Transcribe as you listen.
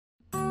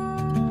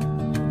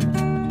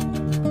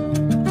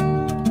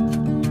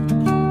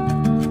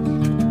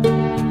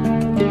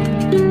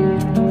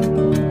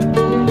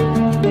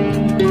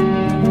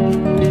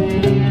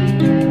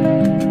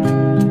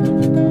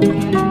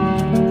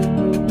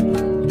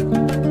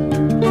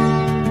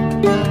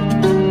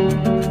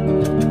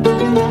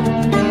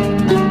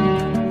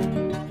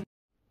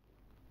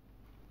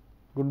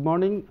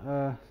morning.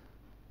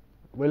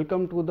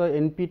 Welcome to the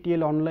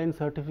NPTEL online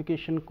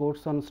certification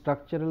course on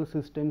structural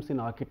systems in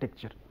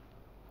architecture.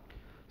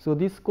 So,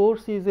 this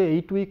course is a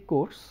 8-week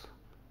course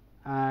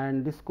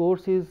and this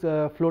course is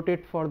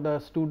floated for the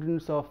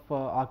students of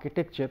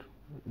architecture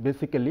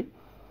basically,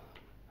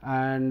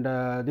 and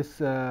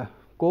this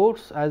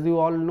course, as you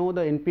all know,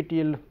 the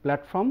NPTEL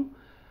platform,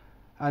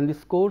 and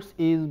this course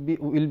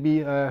will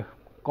be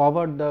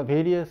covered the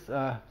various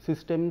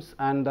systems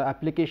and the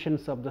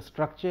applications of the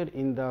structure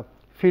in the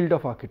field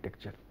of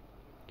architecture.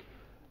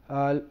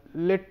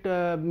 Let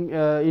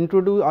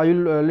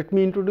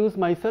me introduce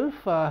myself.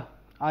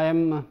 I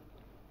am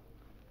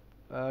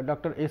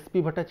Dr.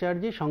 S.P.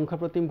 Bhattacharjee,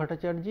 Shankhapratim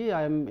Bhattacharjee.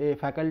 I am a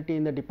faculty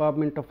in the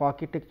Department of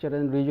Architecture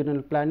and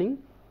Regional Planning,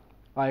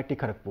 IIT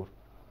Kharagpur.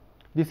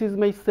 This is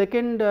my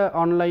second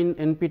online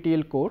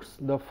NPTEL course.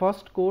 The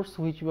first course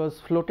which was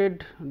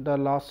floated the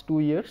last 2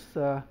 years,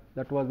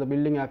 that was the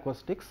building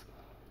acoustics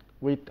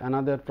with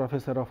another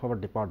professor of our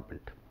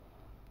department.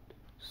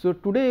 So,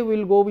 today we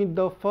will go with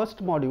the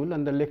first module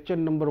and the lecture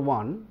number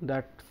 1,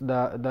 that is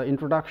the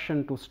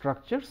introduction to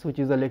structures, which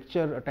is a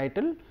lecture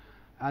title,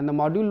 and the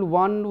module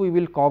 1 we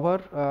will cover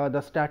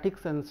the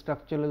statics and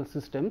structural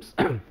systems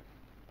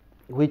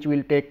which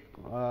will take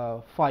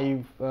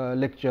 5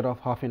 lecture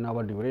of half an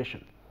hour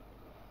duration.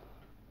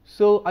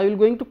 So, I will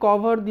going to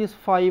cover these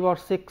 5 or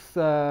 6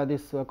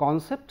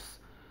 concepts.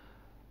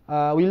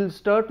 We will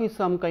start with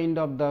some kind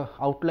of the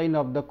outline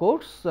of the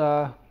course,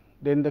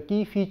 then the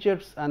key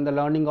features and the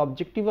learning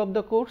objective of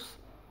the course,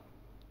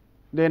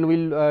 then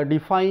we will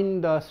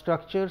define the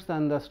structures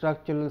and the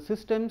structural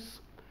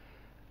systems,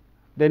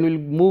 then we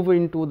will move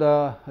into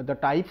the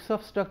types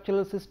of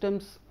structural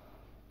systems,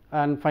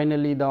 and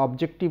finally, the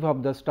objective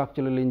of the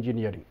structural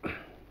engineering.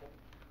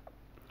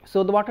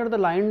 So, what are the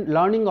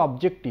learning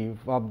objective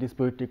of this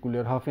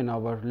particular half an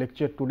hour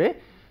lecture today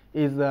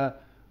is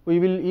we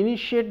will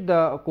initiate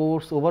the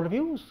course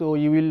overview. So,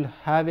 you will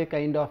have a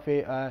kind of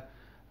a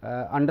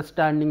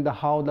understanding the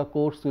how the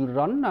course will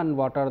run and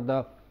what are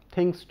the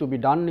things to be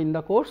done in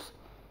the course.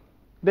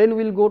 Then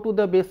we will go to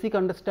the basic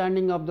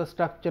understanding of the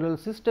structural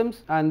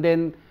systems, and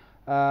then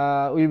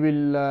we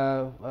will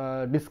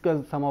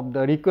discuss some of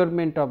the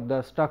requirement of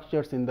the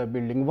structures in the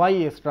building, why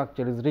a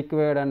structure is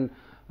required and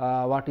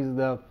what is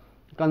the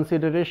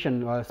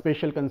consideration,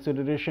 special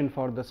consideration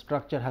for the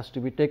structure has to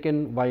be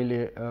taken while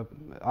a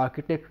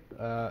architect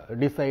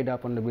decide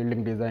upon the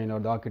building design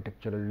or the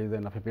architectural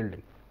design of a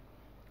building.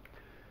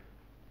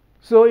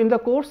 So, in the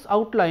course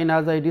outline,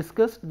 as I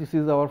discussed, this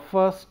is our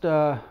first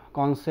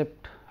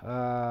concept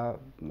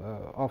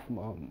of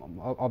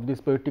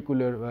this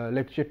particular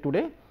lecture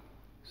today.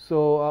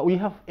 So, we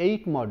have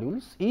 8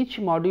 modules, each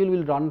module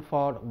will run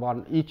for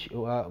each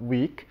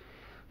week.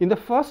 In the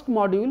first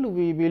module,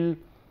 we will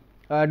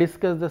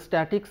discuss the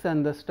statics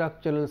and the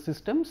structural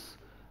systems,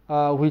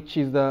 which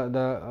is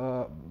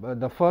the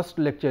first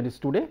lecture is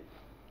today.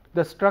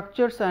 The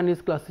structures and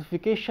its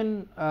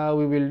classification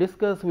we will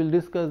discuss. We will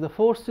discuss the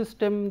force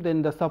system,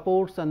 then the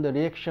supports and the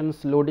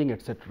reactions, loading,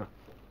 etc.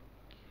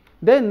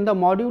 Then the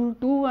module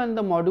 2 and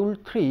the module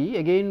 3,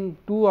 again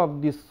 2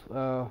 of this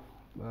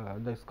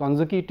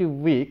consecutive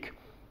week,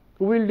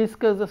 we will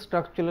discuss the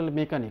structural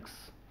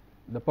mechanics,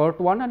 the part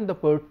 1 and the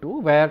part 2,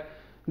 where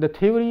the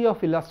theory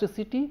of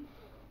elasticity,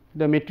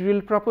 the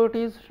material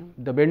properties,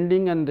 the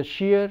bending and the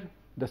shear,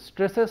 the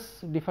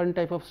stresses, different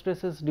type of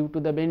stresses due to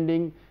the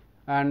bending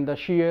and the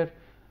shear,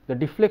 the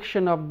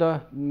deflection of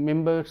the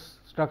members,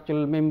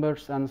 structural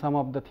members, and some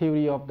of the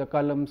theory of the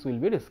columns will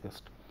be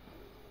discussed.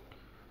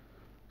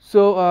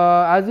 So,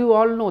 as you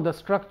all know, the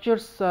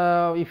structures,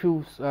 if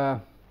you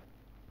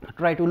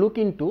try to look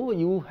into,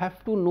 you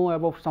have to know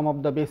about some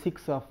of the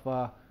basics of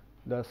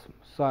the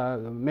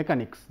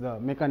mechanics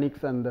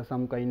and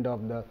some kind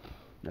of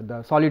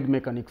the solid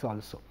mechanics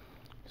also.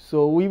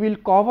 So, we will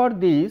cover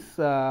these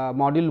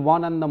module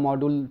 1 and the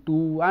module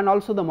 2 and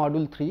also the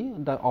module 3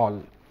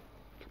 all.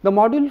 The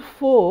module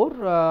 4,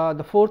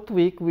 the 4th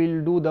week, we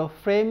will do the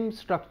frame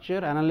structure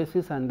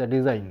analysis and the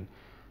design.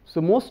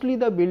 So, mostly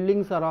the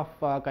buildings are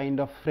of kind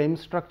of frame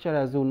structure,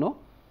 as you know.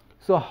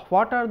 So,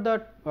 what are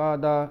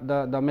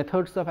the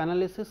methods of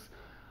analysis,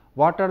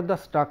 what are the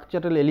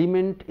structural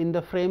element in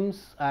the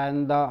frames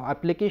and the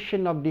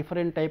application of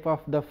different type of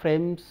the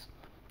frames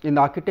in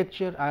the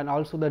architecture, and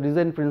also the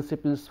design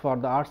principles for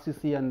the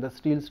RCC and the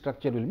steel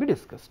structure will be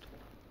discussed.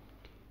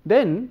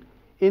 Then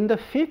in the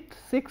 5th,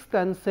 6th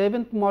and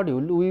 7th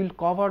module, we will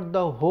cover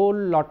the whole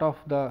lot of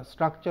the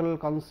structural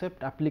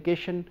concept,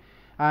 application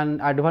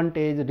and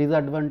advantage,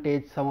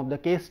 disadvantage, some of the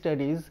case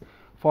studies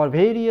for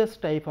various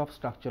type of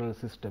structural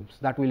systems.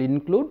 That will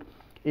include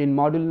in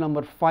module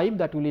number 5,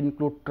 that will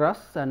include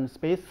truss and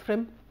space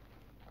frame,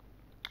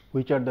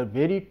 which are the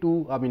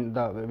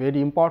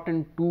very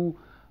important two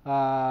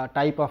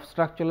type of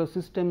structural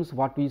systems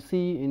what we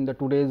see in the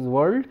today's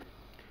world.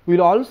 We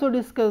will also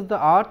discuss the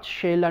arch,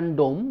 shell and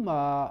dome,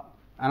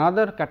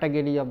 another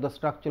category of the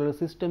structural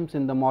systems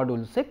in the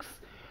module 6,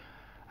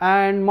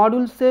 and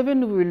module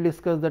 7 we will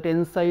discuss the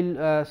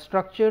tensile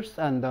structures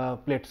and the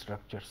plate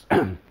structures.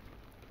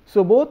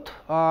 So, both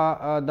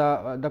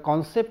the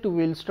concept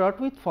we will start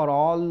with for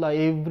all the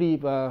every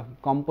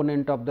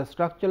component of the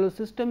structural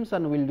systems,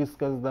 and we will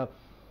discuss the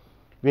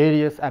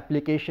various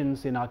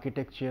applications in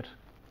architecture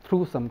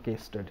through some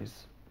case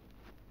studies.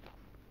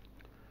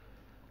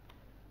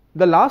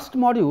 The last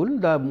module,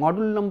 the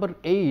module number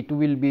 8,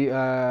 will be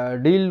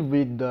deal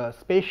with the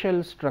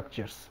spatial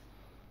structures.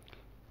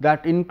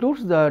 That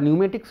includes the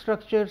pneumatic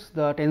structures,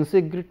 the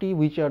tensegrity,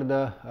 which are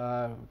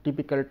the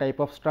typical type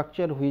of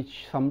structure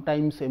which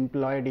sometimes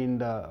employed in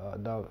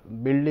the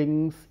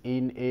buildings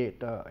in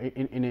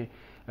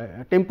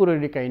a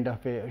temporary kind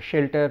of a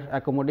shelter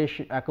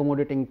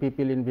accommodating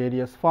people in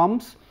various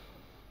forms.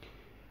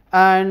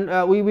 And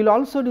we will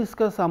also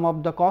discuss some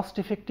of the cost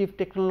effective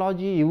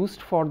technology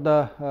used for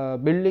the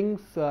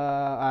buildings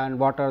and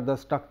what are the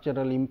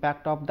structural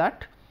impact of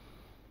that,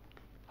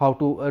 how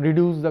to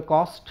reduce the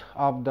cost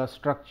of the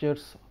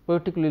structures,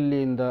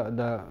 particularly in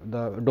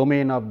the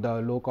domain of the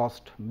low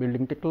cost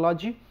building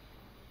technology.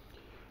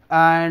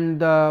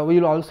 And we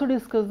will also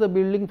discuss the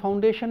building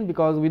foundation,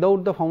 because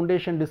without the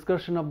foundation,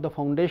 discussion of the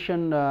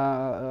foundation,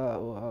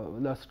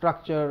 the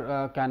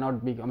structure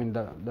cannot be, I mean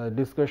the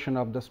discussion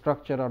of the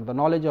structure or the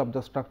knowledge of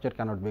the structure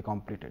cannot be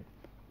completed.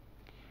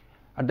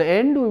 At the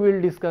end, we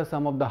will discuss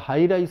some of the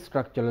high rise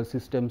structural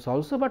systems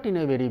also, but in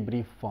a very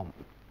brief form.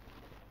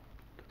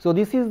 So,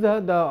 this is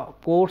the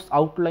course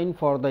outline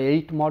for the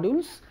 8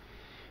 modules.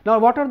 Now,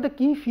 what are the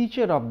key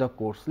feature of the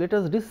course? Let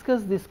us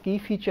discuss this key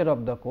feature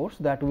of the course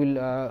that will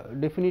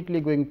definitely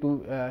going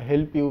to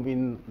help you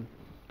in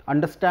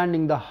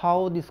understanding the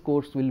how this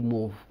course will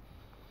move.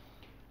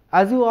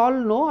 As you all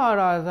know, or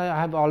as I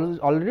have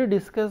already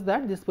discussed,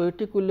 that this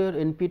particular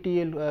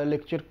NPTEL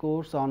lecture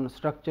course on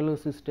structural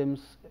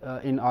systems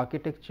in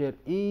architecture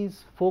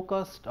is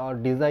focused or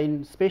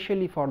designed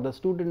specially for the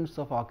students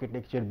of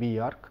architecture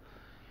B.Arch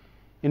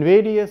in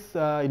various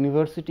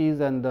universities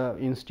and the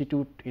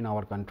institute in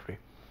our country.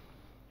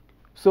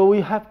 So,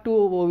 we have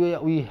to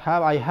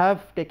I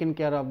have taken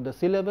care of the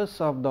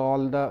syllabus of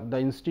all the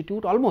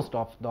institute, almost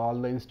of all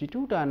the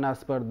institute, and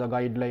as per the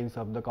guidelines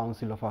of the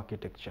Council of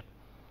Architecture.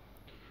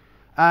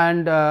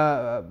 And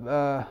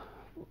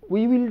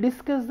we will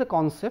discuss the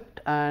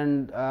concept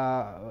and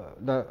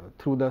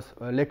through the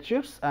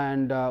lectures,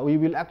 and we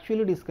will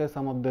actually discuss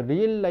some of the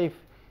real life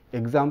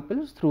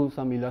examples through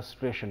some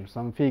illustration,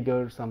 some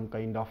figures, some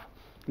kind of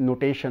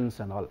notations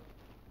and all.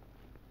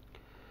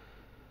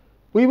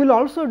 We will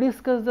also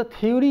discuss the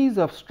theories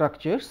of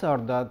structures, or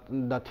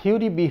the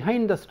theory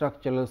behind the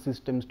structural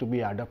systems to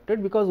be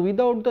adopted, because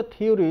without the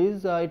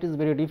theories it is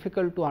very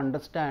difficult to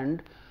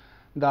understand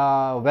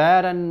the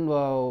where and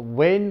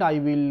when I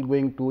will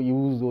going to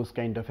use those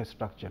kind of a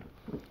structure.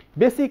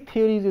 Basic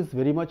theories is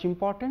very much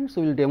important,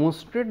 so we will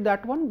demonstrate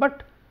that one,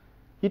 but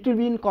it will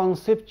be in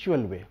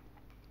conceptual way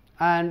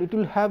and it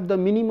will have the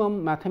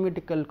minimum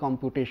mathematical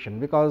computation,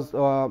 because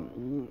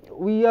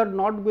we are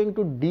not going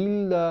to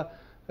deal the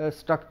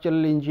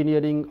structural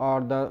engineering or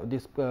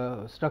this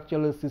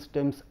structural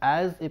systems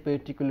as a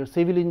particular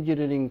civil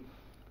engineering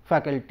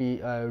faculty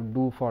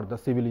do for the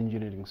civil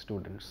engineering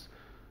students.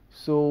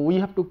 So, we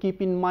have to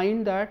keep in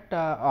mind that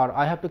or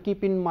I have to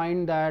keep in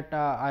mind that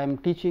I am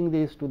teaching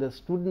this to the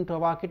student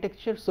of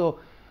architecture. So,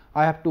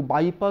 I have to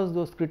bypass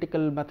those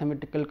critical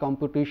mathematical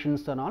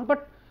computations and all,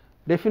 but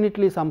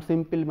definitely some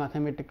simple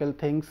mathematical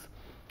things,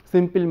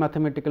 simple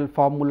mathematical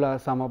formula,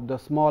 some of the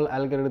small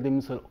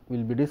algorithms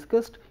will be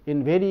discussed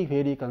in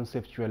very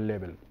conceptual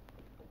level.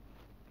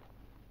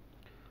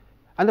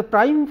 And the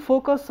prime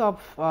focus of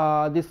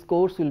this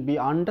course will be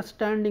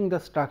understanding the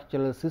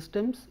structural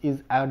systems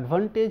is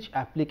advantage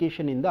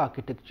application in the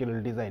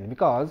architectural design,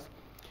 because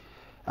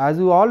as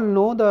you all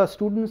know, the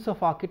students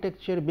of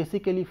architecture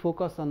basically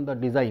focus on the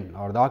design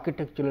or the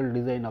architectural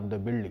design of the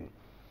building.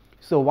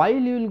 So, while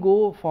you will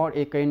go for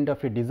a kind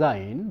of a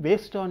design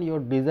based on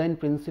your design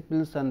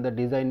principles and the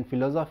design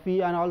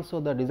philosophy and also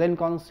the design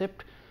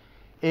concept,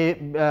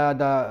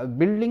 the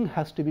building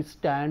has to be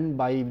stand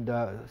by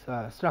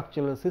the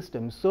structural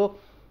systems. So,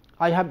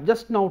 I have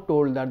just now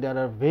told that there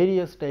are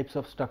various types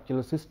of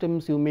structural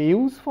systems you may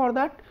use for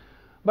that,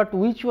 but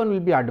which one will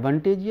be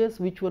advantageous,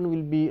 which one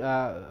will be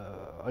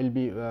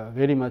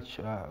very much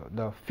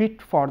the fit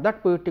for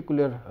that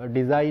particular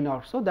design,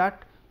 or so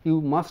that you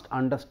must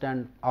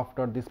understand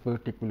after this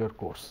particular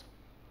course.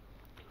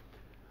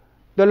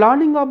 The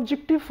learning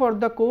objective for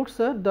the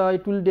course,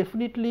 it will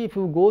definitely, if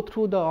you go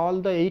through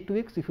all the 8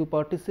 weeks, if you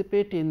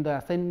participate in the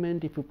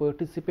assignment, if you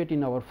participate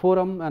in our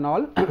forum and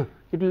all,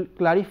 it will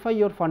clarify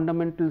your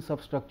fundamentals of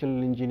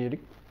structural engineering,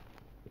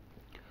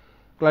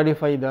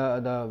 clarify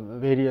the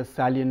various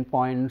salient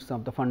points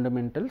of the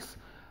fundamentals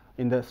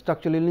in the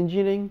structural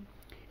engineering.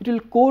 It will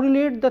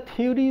correlate the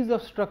theories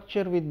of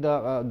structure with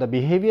the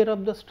behavior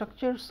of the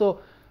structure. So,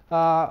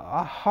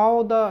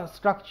 how the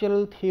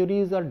structural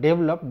theories are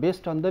developed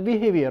based on the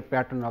behavior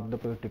pattern of the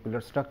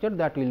particular structure,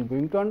 that we will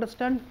going to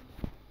understand.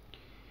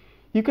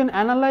 You can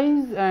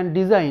analyze and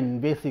design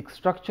basic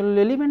structural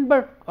element,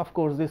 but of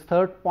course, this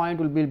third point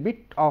will be a bit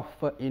of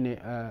in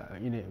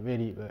a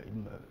very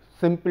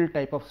simple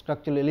type of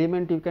structural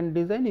element you can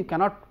design. You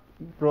cannot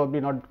probably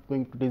not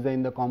going to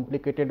design the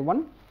complicated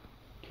one.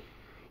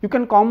 You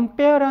can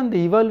compare and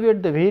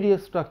evaluate the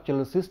various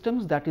structural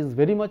systems. That is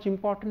very much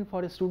important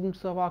for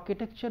students of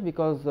architecture,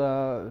 because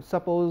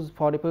suppose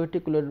for a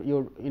particular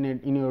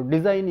in your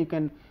design you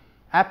can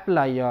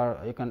apply, or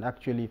you can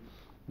actually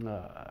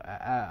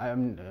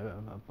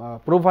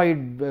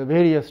provide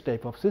various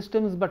type of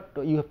systems, but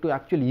you have to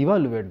actually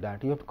evaluate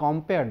that, you have to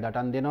compare that,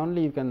 and then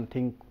only you can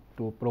think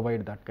to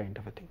provide that kind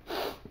of a thing.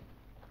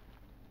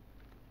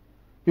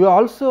 You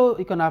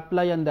can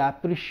apply and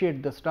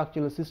appreciate the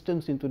structural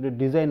systems into the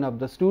design of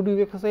the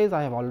studio exercise.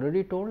 I have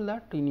already told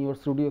that in your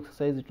studio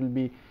exercise it will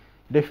be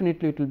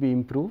definitely it will be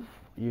improve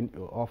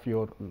of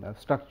your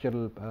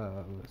structural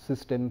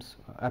systems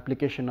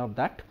application of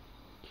that.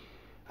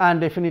 And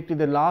definitely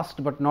the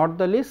last but not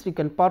the least, you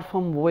can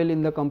perform well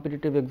in the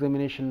competitive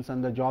examinations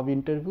and the job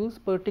interviews,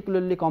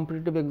 particularly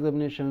competitive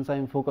examinations. I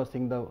am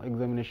focusing the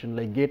examination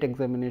like GATE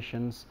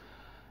examinations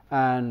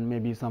and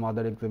maybe some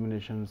other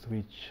examinations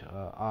which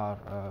are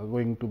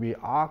going to be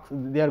asked.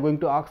 They are going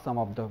to ask some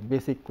of the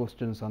basic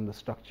questions on the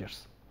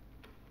structures.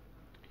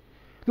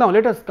 Now,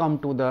 let us come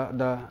to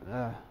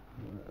the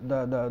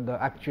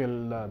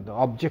actual the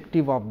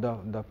objective of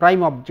the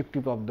prime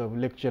objective of the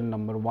lecture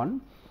number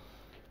 1.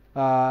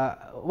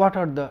 What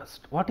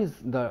is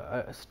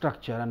the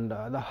structure, and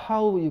the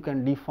how you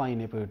can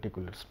define a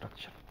particular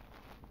structure.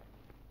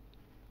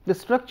 The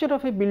structure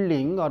of a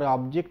building or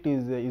object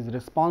is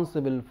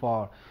responsible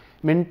for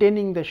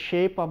maintaining the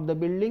shape of the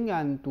building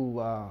and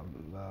to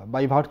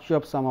by virtue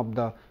of some of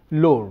the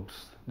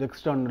loads, the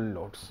external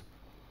loads.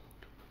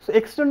 So,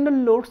 external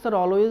loads are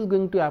always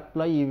going to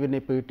apply even a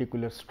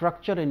particular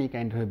structure, any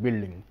kind of a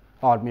building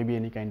or maybe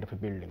any kind of a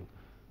building.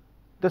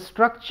 The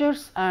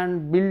structures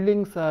and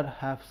buildings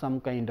have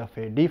some kind of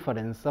a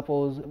difference.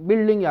 Suppose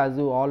building, as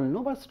you all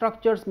know, but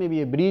structures may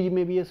be a bridge,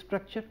 may be a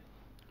structure,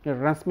 a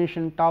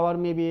transmission tower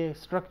may be a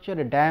structure,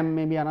 a dam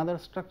may be another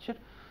structure.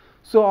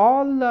 So,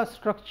 all the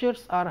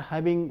structures are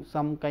having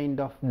some kind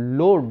of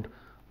load,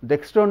 the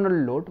external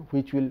load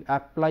which will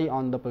apply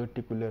on the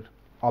particular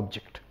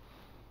object.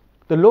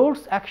 The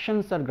loads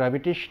actions are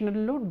gravitational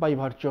load by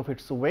virtue of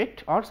its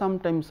weight, or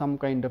sometimes some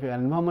kind of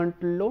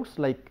environmental loads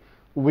like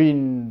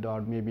wind,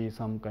 or maybe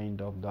some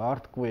kind of the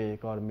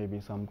earthquake, or maybe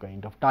some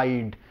kind of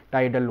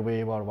tidal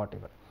wave or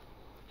whatever.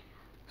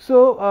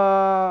 So,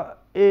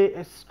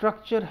 a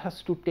structure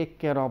has to take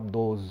care of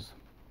those.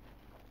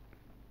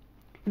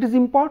 It is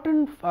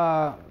important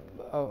that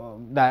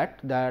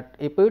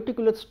a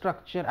particular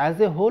structure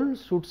as a whole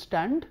should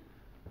stand,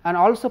 and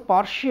also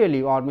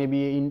partially or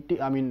maybe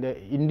the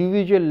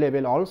individual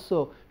level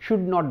also should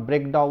not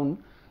break down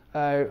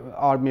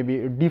or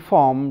maybe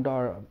deformed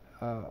or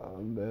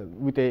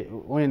with a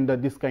when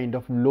this kind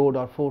of load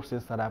or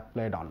forces are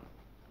applied on.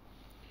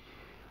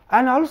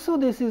 And also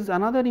this is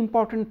another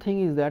important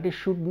thing is that it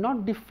should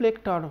not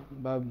deflect or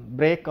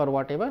break or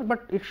whatever,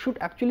 but it should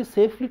actually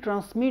safely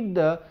transmit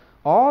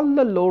all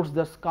the loads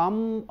that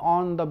come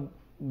on the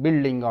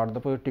building or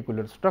the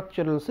particular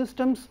structural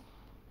systems,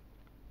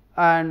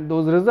 and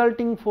those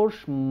resulting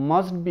force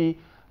must be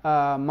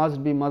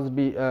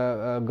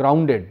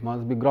grounded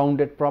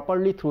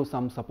properly through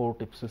some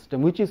supportive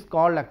system, which is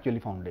called actually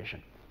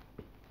foundation.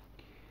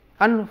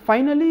 And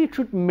finally, it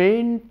should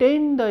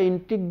maintain the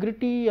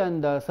integrity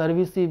and the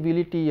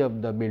serviceability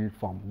of the build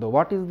form. Though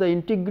what is the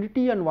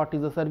integrity and what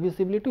is the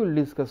serviceability we will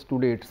discuss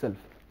today itself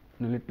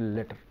in a little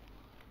later.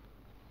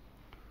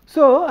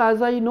 So,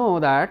 as I know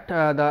that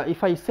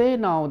if I say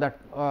now that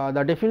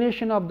the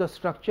definition of the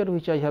structure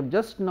which I have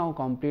just now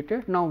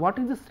completed, now what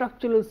is the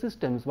structural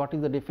systems, what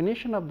is the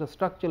definition of the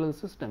structural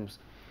systems?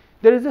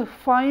 There is a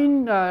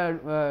fine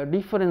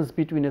difference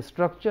between a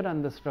structure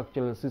and the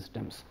structural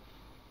systems.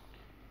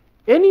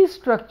 Any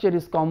structure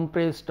is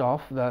comprised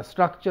of the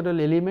structural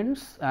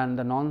elements and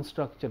the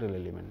non-structural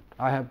element.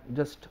 I have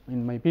just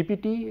in my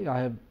PPT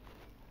I have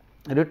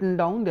written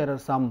down there are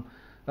some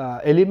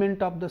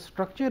element of the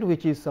structure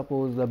which is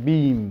suppose the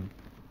beam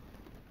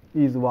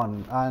is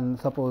one, and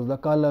suppose the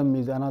column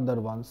is another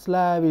one,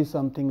 slab is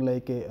something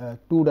like a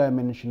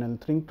two-dimensional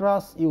thing,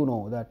 truss, you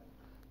know that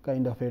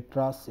kind of a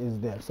truss is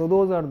there. So,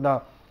 those are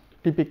the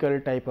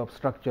typical type of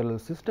structural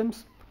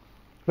systems,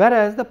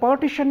 whereas the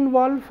partition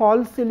wall,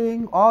 false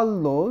ceiling,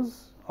 all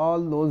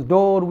those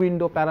door,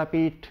 window,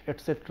 parapet,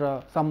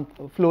 etc., some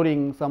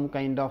flooring, some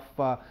kind of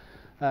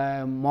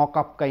mock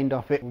up kind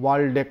of a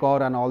wall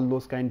decor and all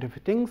those kind of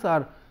things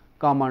are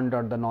come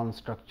under the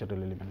non-structural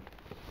element.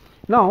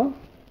 Now,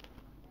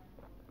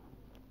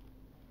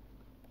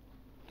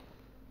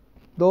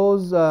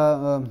 those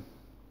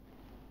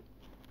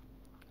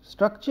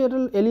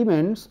structural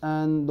elements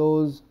and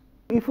those,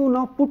 if you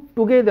now put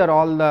together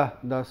all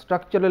the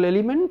structural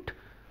element,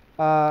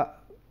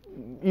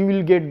 you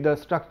will get the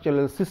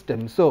structural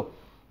system. So,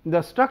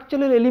 the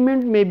structural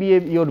element may be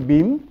your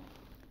beam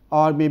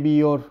or maybe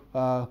your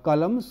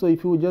column. So,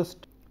 if you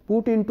just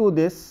put into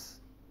this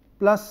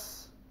plus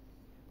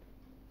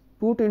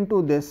put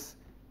into this,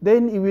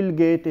 then you will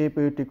get a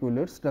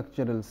particular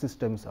structural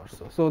systems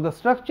also. So, the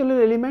structural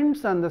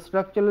elements and the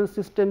structural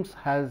systems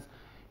has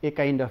a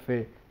kind of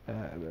a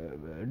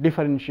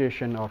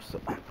differentiation also.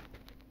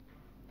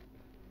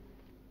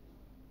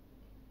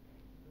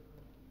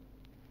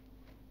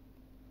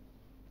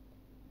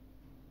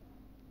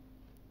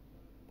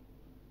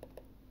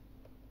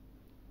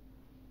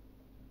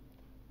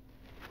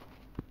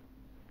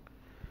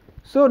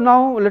 So,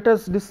 now let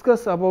us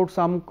discuss about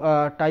some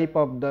type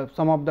of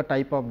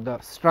the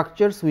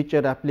structures which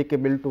are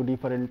applicable to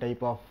different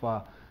type of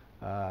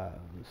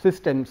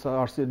systems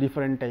or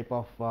different type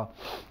of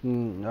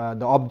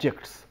the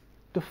objects.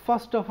 The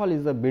first of all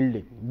is the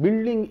building.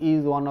 Building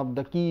is one of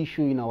the key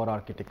issue in our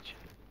architecture.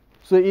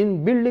 So,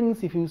 in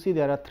buildings, if you see,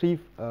 there are three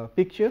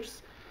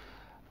pictures,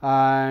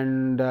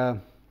 and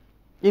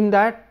in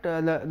that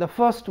the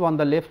first one,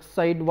 the left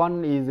side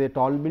one, is a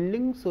tall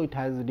building. So, it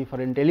has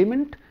different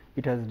element,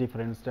 it has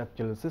different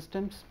structural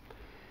systems.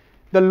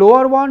 The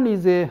lower one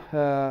is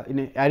a in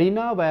an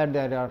arena where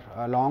there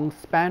are long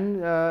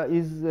span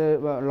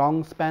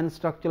long span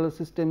structural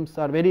systems,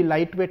 or very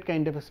lightweight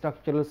kind of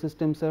structural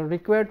systems are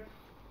required,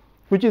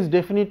 which is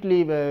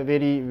definitely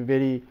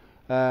very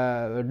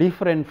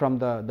different from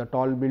the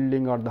tall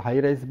building or the high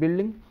rise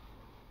building.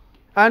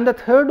 And the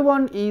third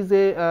one is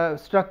a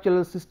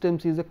structural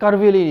systems, is a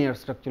curvilinear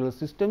structural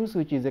systems,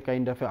 which is a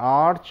kind of a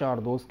arch or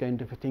those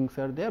kind of things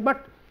are there.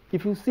 But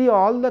if you see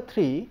all the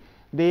three,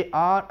 they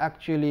are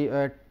actually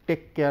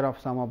take care of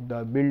some of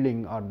the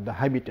building or the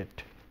habitat.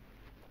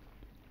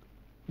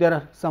 There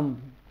are some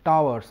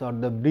towers or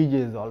the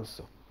bridges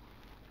also.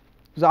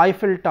 The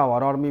Eiffel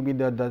Tower, or maybe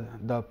the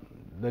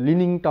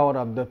Leaning Tower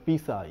of the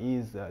Pisa,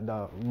 is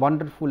the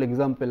wonderful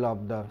example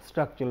of the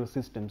structural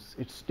systems.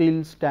 It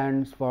still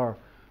stands for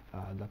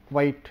the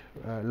quite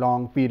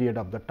long period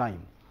of the time.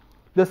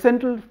 The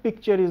central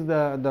picture is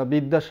the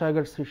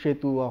Vidyasagar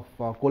Setu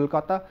of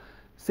Kolkata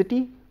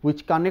city,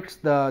 which connects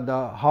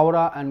the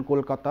Howrah and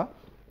Kolkata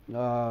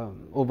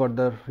over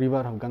the river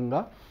of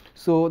Ganga.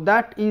 So,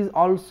 that is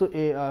also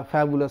a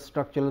fabulous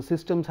structural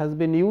systems has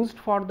been used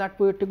for that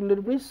particular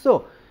bridge.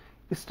 So,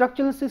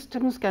 structural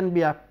systems can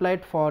be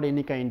applied for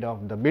any kind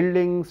of the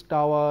buildings,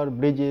 tower,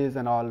 bridges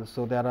and all.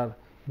 So, there are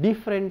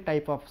different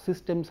type of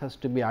systems has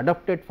to be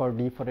adopted for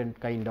different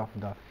kind of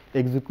the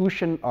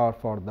execution or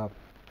for the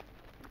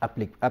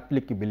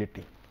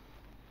applicability.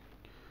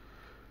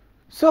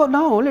 So,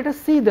 now let us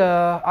see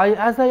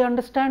as I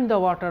understand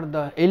what are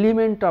the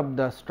element of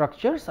the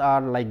structures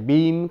are like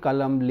beam,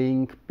 column,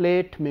 link,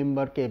 plate,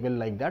 member, cable,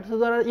 like that. So,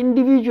 there are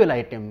individual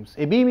items.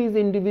 A beam is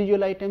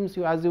individual items,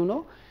 as you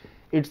know,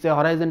 it is a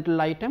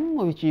horizontal item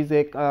which is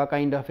a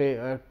kind of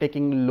a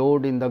taking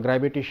load in the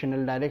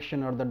gravitational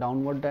direction or the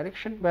downward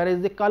direction,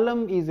 whereas the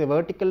column is a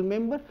vertical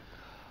member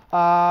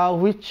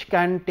which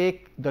can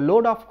take the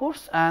load, of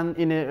course, and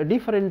in a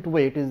different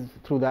way, it is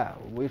through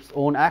its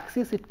own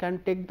axis it can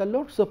take the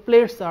load. So,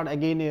 plates are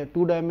again a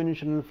two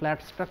dimensional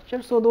flat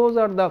structure. So, those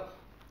are the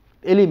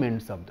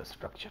elements of the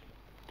structure.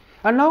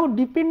 And now,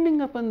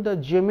 depending upon the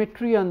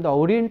geometry and the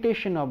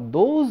orientation of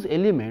those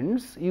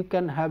elements, you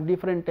can have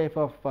different type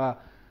of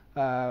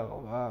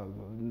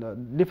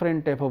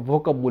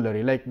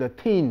vocabulary, like the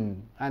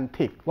thin and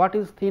thick. What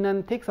is thin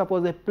and thick?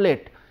 Suppose a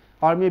plate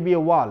or maybe a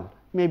wall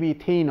may be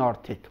thin or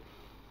thick.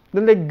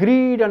 Then the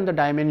grid and the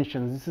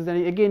dimensions, this is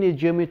again a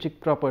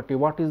geometric property.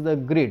 What is the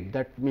grid?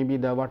 That may be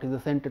what is the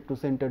center to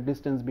center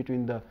distance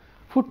between the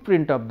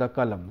footprint of the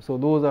column. So,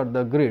 those are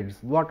the grids.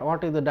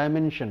 What is the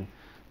dimension?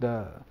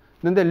 Then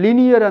the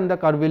linear and the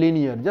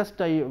curvilinear, just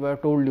I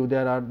told you,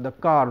 there are the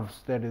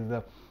curves, that is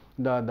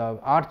the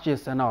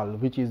arches and all,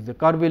 which is the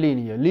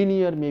curvilinear.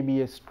 Linear may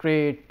be a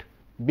straight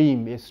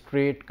beam, a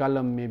straight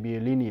column may be a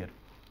linear.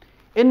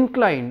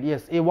 Inclined,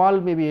 yes, a wall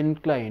may be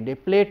inclined, a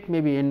plate may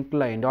be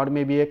inclined, or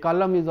maybe a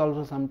column is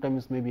also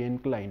sometimes may be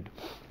inclined.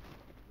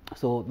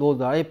 So,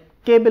 those are a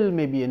cable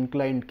may be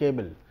inclined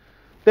cable.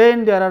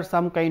 Then there are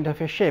some kind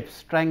of a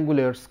shapes,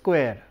 triangular,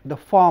 square, the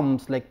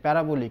forms like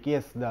parabolic,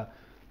 yes,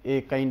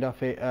 a kind of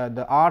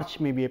the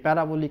arch may be a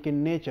parabolic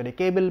in nature, a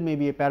cable may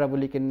be a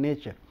parabolic in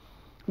nature.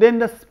 Then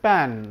the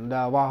span,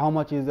 how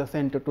much is the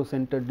center to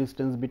center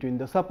distance between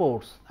the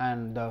supports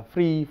and the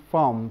free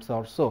forms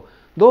or so.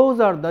 Those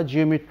are the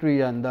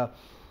geometry and the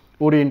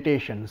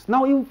orientations.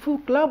 Now, if you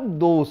club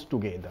those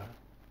together,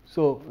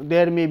 so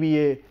there may be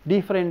a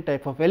different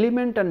type of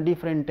element and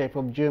different type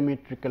of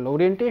geometrical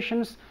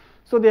orientations.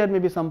 So, there may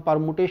be some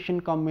permutation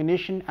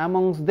combination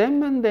amongst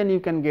them, and then you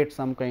can get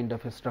some kind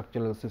of a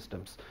structural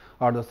systems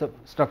or the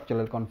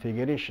structural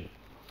configuration.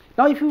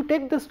 Now, if you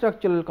take the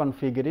structural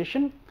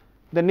configuration,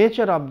 the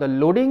nature of the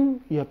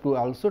loading, you have to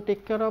also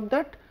take care of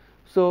that.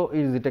 So,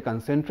 is it a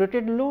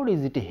concentrated load,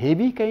 is it a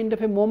heavy kind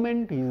of a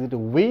moment, is it a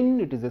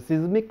wind, it is a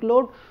seismic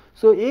load.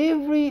 So,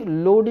 every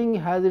loading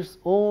has its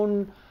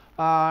own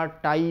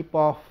type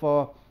of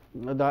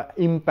the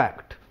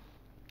impact.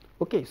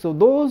 Okay. So,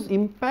 those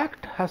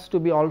impact has to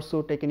be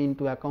also taken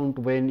into account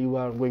when you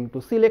are going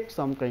to select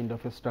some kind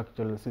of a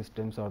structural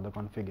systems or the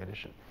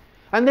configuration.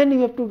 And then you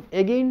have to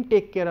again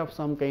take care of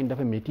some kind of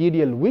a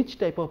material, which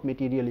type of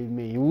material you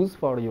may use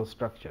for your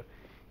structure.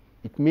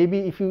 It may be,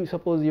 if you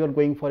suppose you are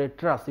going for a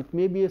truss, it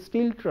may be a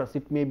steel truss,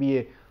 it may be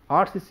a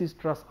RCC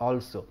truss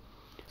also.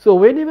 So,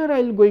 whenever I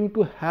am going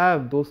to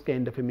have those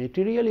kind of a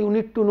material, you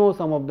need to know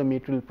some of the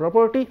material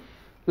property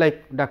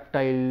like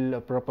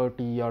ductile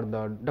property or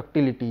the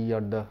ductility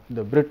or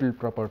the brittle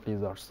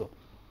properties also.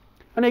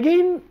 And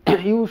again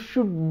you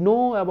should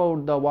know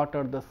about the what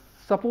are the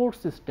support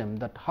system,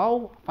 that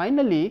how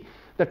finally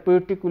that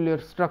particular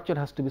structure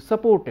has to be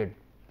supported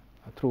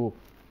through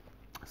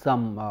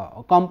some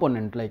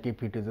component, like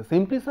if it is a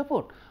simply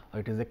support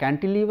or it is a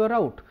cantilever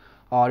out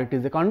or it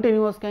is a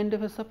continuous kind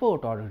of a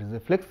support or it is a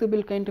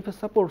flexible kind of a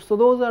support. So,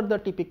 those are the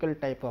typical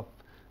type of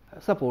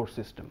support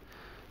system.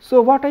 So,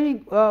 what I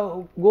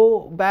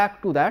go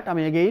back to that, I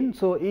mean again,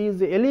 so is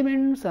the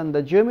elements and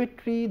the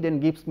geometry, then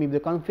gives me the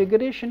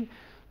configuration.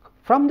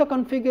 From the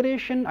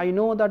configuration I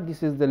know that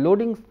this is the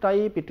loading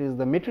type, it is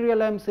the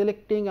material I am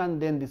selecting,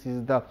 and then this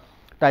is the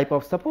type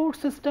of support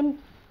system,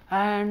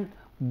 and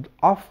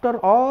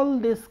after all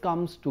this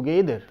comes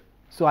together.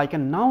 So, I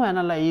can now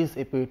analyze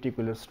a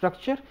particular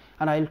structure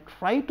and I will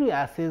try to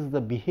assess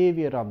the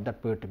behavior of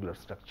that particular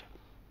structure.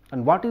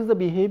 And what is the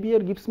behavior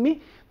gives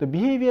me? The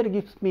behavior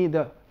gives me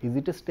the, is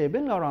it a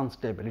stable or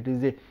unstable? It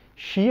is a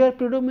shear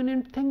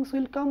predominant things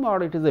will come,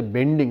 or it is a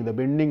bending, the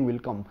bending will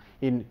come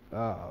in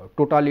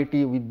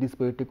totality with this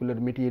particular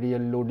material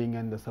loading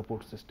and the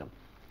support system.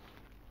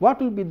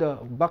 What will be the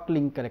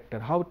buckling character?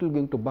 How it will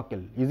going to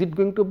buckle? Is it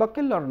going to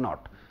buckle or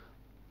not?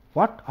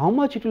 What, how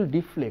much it will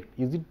deflect?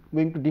 Is it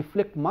going to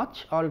deflect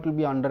much, or it will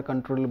be under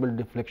controllable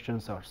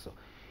deflections also?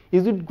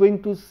 Is it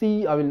going to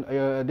see, I mean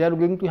they are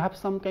going to have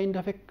some kind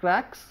of a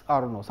cracks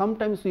or no?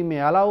 Sometimes we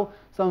may allow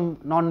some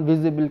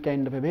non-visible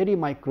kind of a very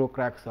micro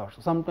cracks also,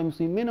 sometimes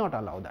we may not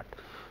allow that.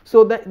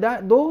 So,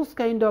 that those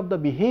kind of the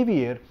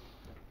behavior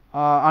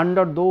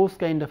under those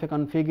kind of a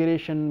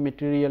configuration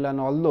material and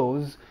all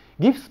those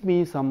gives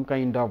me some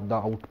kind of the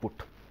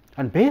output,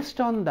 and based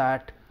on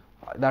that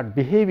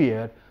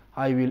behavior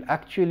I will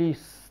actually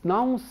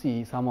now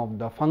see some of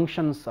the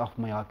functions of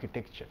my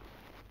architecture.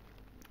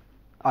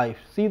 I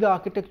see the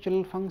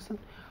architectural function,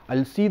 I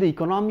will see the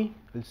economy,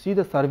 I will see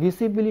the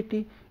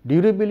serviceability,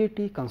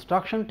 durability,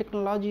 construction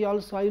technology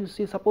also I will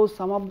see. Suppose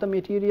some of the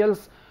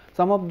materials,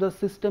 some of the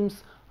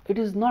systems, it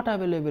is not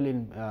available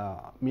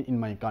in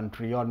my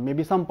country or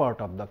maybe some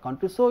part of the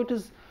country. So, it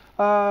is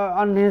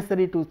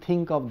unnecessary to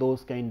think of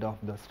those kind of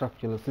the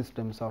structural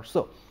systems or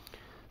so.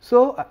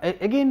 So,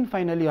 again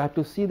finally, I have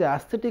to see the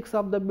aesthetics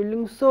of the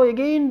building. So,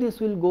 again this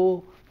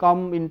will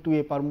come into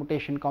a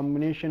permutation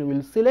combination, we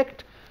will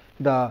select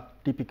the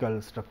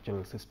typical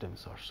structural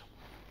systems also.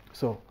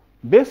 So,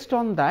 based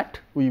on that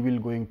we will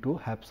going to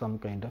have some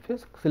kind of a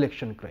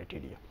selection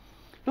criteria.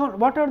 Now,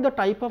 what are the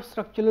type of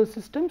structural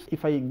systems?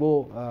 If I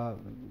go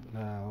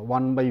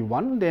one by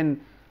one, then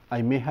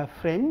I may have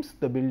frames,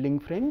 the building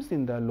frames.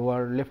 In the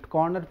lower left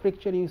corner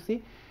picture you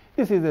see,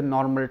 this is a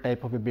normal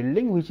type of a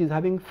building which is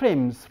having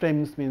frames.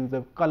 Frames means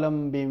the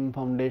column, beam,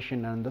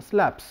 foundation and the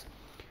slabs.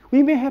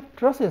 We may have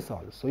trusses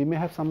also, we may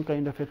have some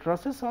kind of a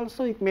trusses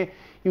also, it may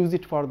use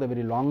it for the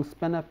very long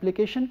span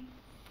application.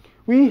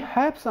 We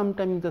have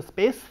sometimes the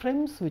space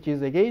frames, which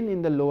is again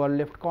in the lower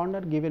left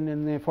corner given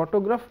in a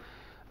photograph,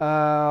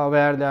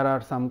 where there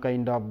are some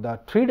kind of the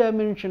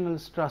 3-dimensional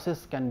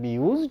trusses can be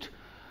used,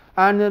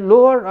 and the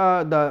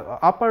lower the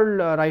upper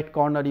right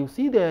corner you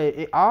see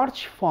the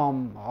arch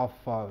form of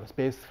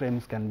space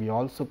frames can be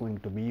also going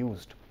to be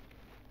used.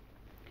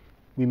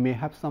 We may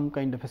have some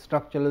kind of a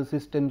structural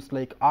systems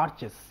like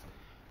arches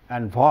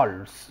and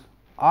vaults.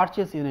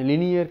 Arches in a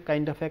linear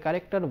kind of a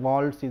character,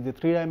 vaults is a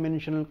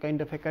 3-dimensional kind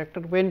of a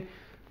character. When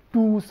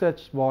two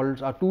such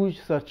vaults or two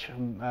such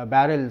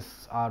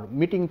barrels are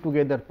meeting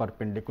together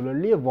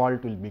perpendicularly, a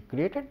vault will be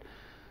created.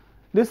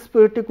 This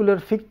particular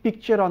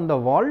picture on the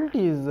vault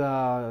is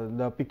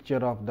the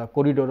picture of the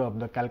corridor of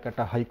the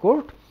Calcutta High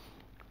Court.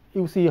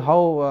 You see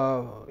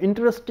how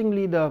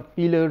interestingly the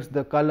pillars,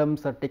 the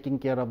columns are taking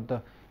care of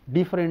the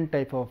different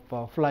type of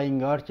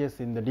flying arches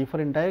in the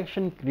different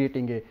direction,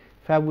 creating a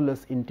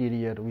fabulous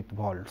interior with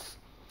vaults.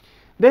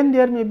 Then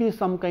there may be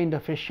some kind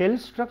of a shell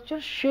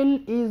structure. Shell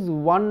is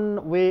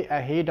one way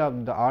ahead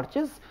of the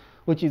arches,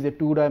 which is a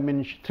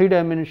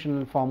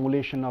 3-dimensional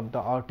formulation of the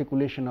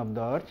articulation of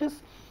the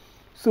arches.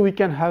 So, we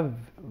can have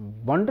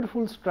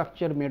wonderful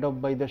structure made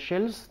up by the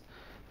shells.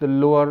 The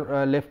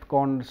lower left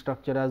corner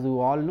structure, as you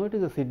all know, it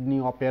is a Sydney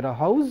Opera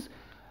House,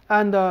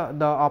 and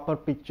the upper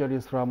picture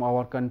is from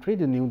our country,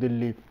 the New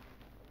Delhi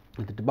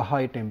the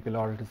Baha'i temple,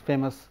 or it is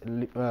famous,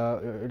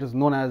 it is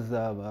known as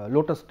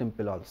Lotus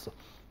temple also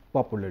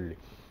popularly.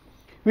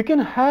 We can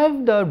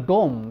have the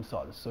domes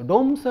also.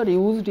 Domes are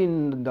used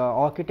in the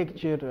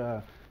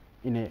architecture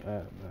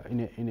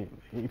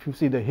if you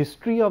see the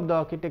history of the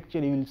architecture,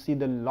 you will see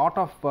the lot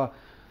of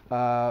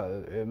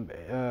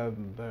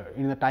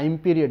in the time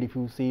period, if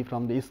you see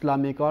from the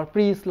Islamic or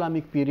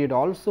pre-Islamic period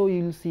also,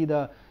 you will see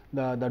the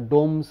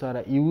domes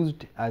are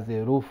used as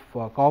a roof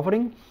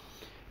covering,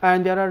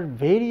 and there are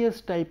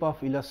various type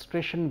of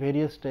illustration,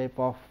 various type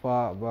of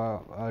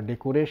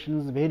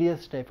decorations,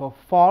 various type of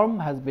form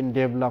has been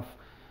developed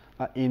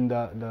in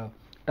the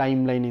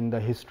timeline in the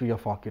history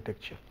of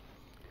architecture.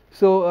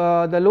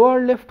 So, the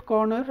lower left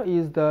corner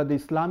is the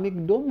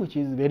Islamic dome, which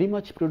is very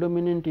much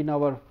predominant in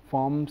our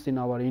forms in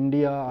our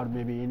India or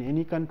maybe in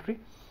any country.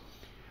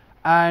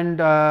 And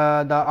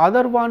the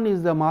other one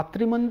is the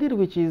Matri Mandir,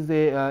 which is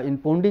a in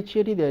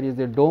Pondicherry, there is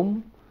a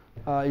dome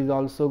is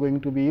also going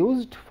to be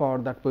used for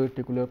that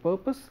particular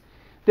purpose.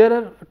 There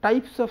are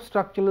types of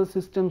structural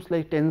systems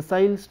like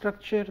tensile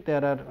structure,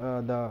 there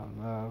are the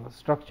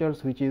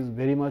structures which is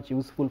very much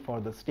useful for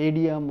the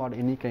stadium or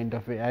any kind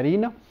of a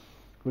arena,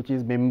 which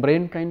is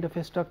membrane kind of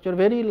a structure,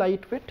 very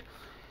lightweight.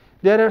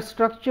 There are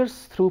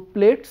structures through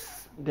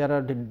plates, there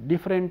are the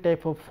different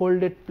type of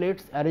folded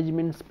plates,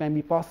 arrangements may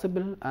be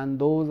possible, and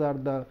those are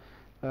the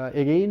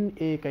again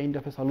a kind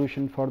of a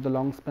solution for the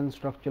long span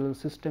structural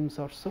systems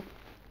also.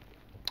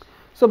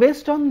 So,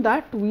 based on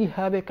that we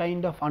have a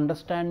kind of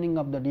understanding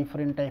of the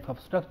different type of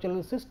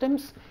structural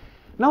systems.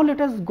 Now, let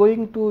us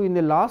going to in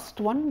the last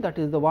one, that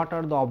is the what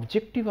are the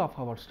objective of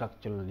our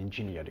structural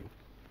engineering.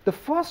 The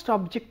first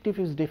objective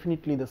is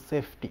definitely the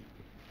safety.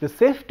 The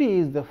safety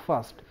is the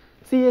first.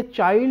 See, a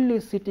child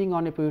is sitting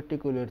on a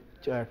particular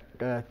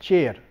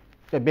chair,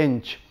 a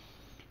bench.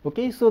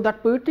 Okay, so,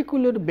 that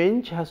particular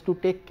bench has to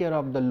take care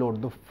of the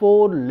load. The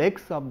 4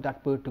 legs of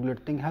that particular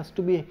thing has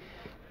to be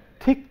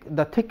thick,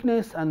 the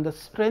thickness and the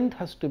strength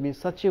has to be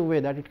such a way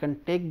that it can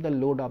take the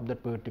load of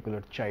that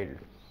particular child.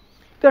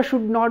 There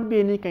should not be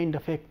any kind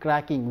of a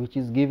cracking, which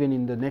is given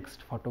in the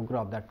next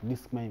photograph, that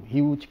this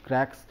huge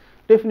cracks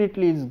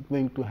definitely is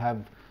going to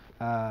have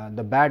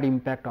the bad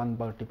impact on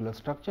particular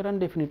structure, and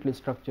definitely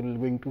structure will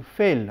going to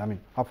fail. I mean,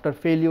 after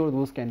failure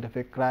those kind of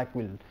a crack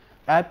will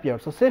appear.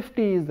 So,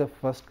 safety is the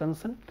first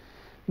concern.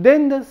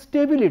 Then the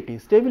stability,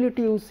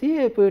 you see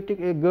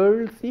a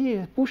girl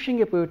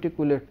pushing a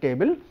particular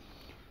table.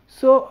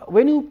 So,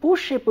 when you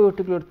push a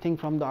particular thing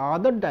from the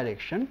other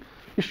direction,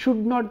 it should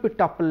not be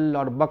topple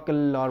or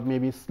buckle or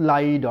maybe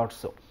slide or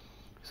so.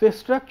 So, a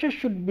structure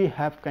should be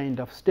have kind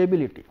of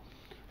stability.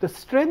 The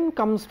strength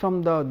comes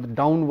from the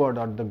downward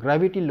or the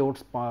gravity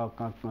loads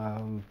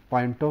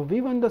point of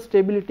view, and the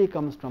stability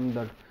comes from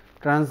the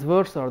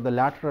transverse or the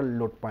lateral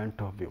load point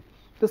of view.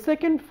 The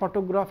second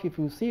photograph, if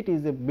you see, it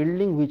is a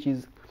building which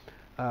is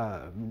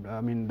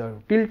I mean the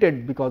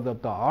tilted because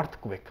of the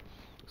earthquake.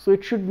 So,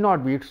 it should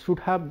not be, it should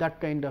have that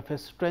kind of a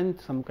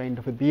strength, some kind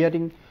of a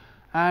bearing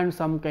and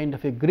some kind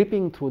of a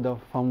gripping through the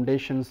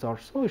foundations or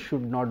so, it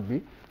should not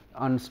be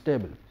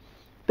unstable.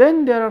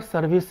 Then there are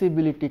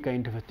serviceability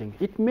kind of a thing,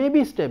 it may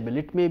be stable,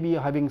 it may be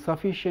having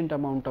sufficient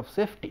amount of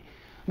safety,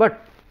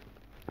 but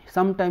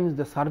sometimes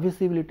the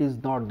serviceability is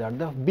not there,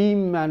 the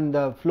beam and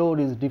the floor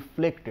is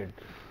deflected.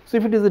 So,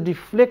 if it is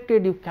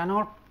deflected, you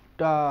cannot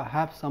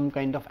have some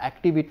kind of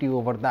activity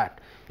over that.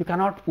 You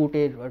cannot put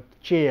a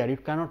chair, you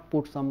cannot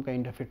put some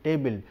kind of a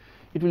table,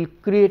 it will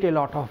create a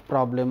lot of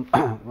problem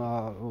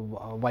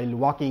while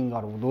walking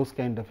or those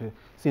kind of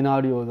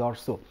scenarios or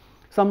so.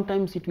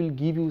 Sometimes it will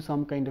give you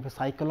some kind of a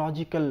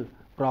psychological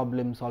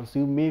problems also,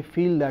 you may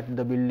feel that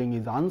the building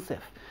is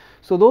unsafe.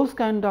 So, those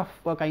kind of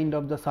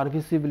the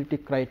serviceability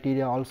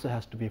criteria also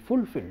has to be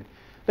fulfilled.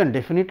 Then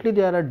definitely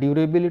there are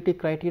durability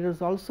criteria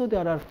also,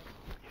 there are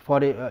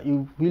for a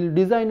you will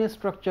design a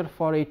structure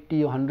for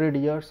 80 or 100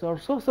 years or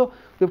so. So,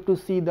 you have to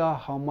see the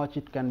how much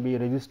it can be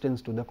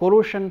resistance to the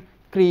corrosion,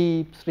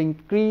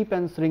 creep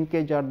and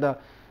shrinkage are the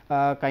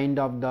kind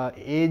of the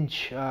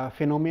age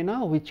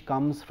phenomena which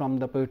comes from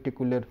the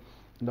particular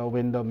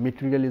when the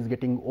material is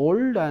getting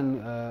old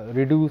and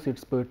reduce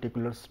its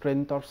particular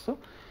strength or so.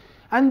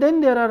 And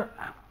then there are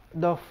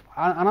the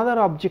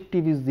another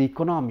objective is the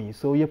economy.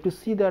 So, you have to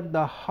see that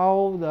the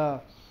how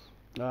the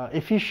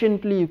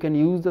efficiently you can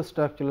use the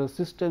structural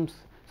systems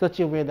such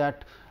a way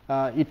that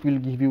it will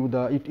give you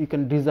the you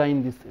can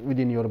design this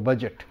within your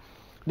budget.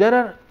 There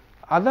are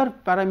other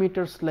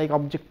parameters like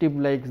objective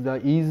like the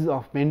ease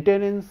of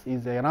maintenance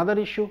is another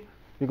issue,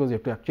 because you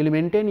have to actually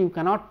maintain, you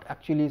cannot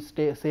actually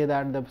say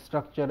that the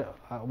structure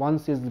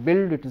once is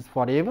built it is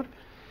forever.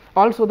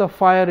 Also the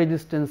fire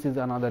resistance is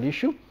another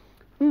issue.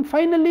 And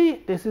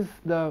finally, this is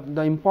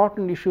the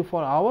important issue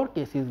for our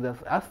case is the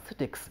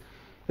aesthetics.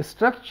 A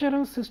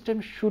structural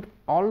system should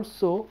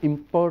also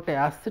impart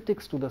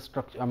aesthetics to the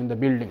structure, I mean the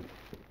building.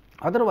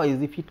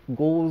 Otherwise, if it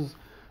goes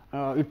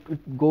other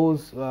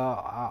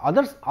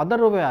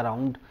way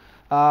around,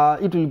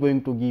 it will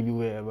going to give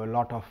you a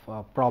lot of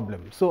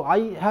problems. So,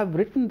 I have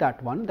written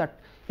that one, that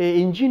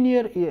a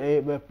engineer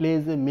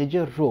plays a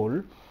major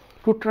role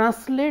to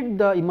translate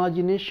the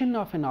imagination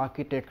of an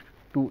architect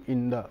to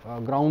in the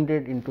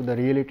grounded into the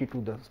reality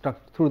to the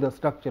through the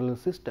structural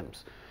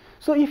systems.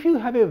 So, if you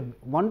have a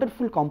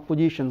wonderful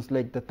compositions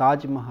like the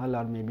Taj Mahal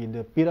or maybe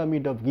the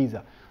Pyramid of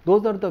Giza,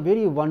 those are the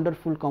very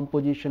wonderful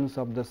compositions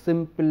of the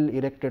simple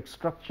erected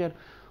structure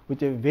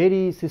with a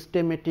very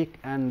systematic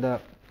and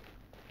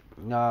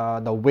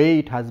the way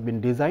it has been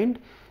designed.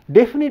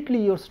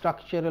 Definitely your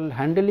structural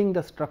handling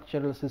the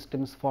structural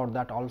systems for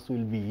that also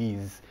will be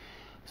ease.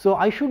 So,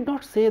 I should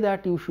not say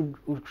that you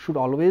should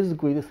always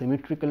go with the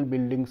symmetrical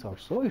buildings or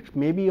so, it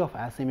may be of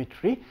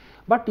asymmetry,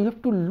 but you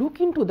have to look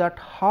into that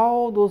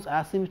how those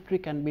asymmetry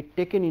can be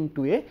taken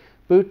into a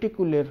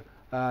particular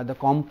the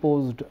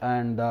composed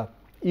and the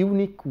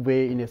unique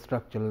way in a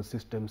structural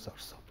systems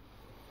also.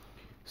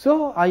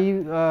 So, I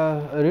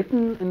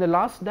written in the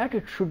last that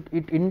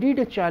it indeed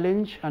a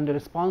challenge and a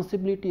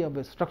responsibility of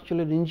a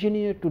structural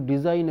engineer to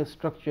design a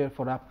structure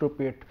for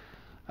appropriate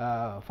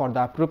for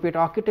the appropriate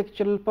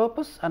architectural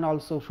purpose, and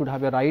also should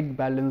have a right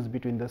balance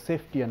between the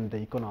safety and the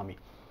economy.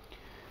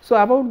 So,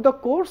 about the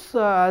course,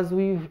 as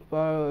we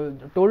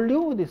told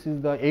you, this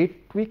is the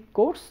 8-week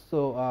course.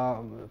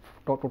 So,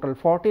 total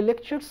 40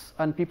 lectures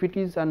and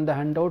PPTs and the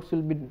handouts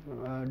will be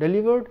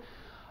delivered.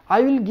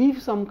 I will give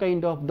some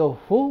kind of the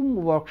home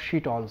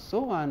worksheet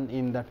also, and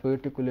in that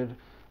particular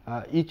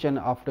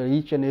after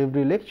each and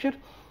every lecture,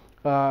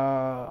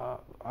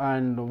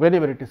 and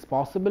whenever it is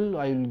possible,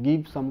 I will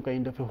give some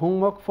kind of a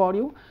homework for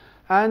you,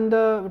 and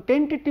the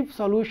tentative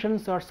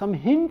solutions or some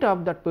hint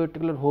of that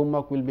particular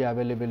homework will be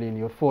available in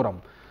your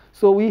forum.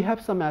 So, we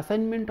have some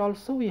assignment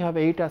also. We have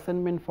 8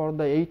 assignment for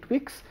the 8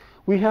 weeks.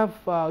 We have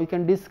we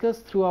can discuss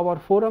through our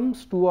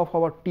forums. 2 of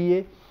our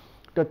TA,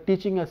 the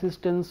teaching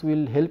assistants,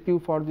 will help you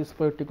for this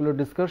particular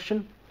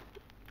discussion,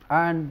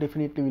 and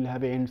definitely we will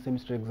have a end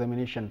semester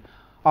examination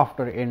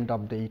after end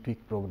of the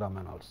 8-week program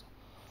and also.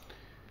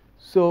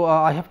 So,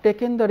 I have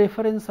taken the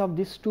reference of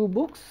these 2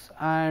 books,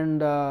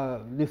 and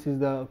this is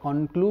the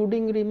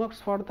concluding remarks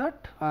for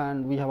that,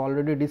 and we have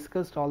already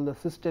discussed all the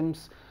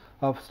systems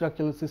of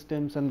structural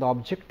systems and the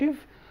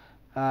objective,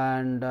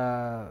 and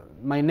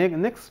my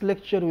next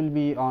lecture will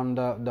be on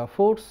the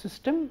force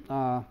system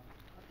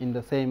in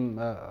the same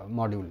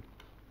module.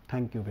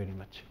 Thank you very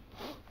much.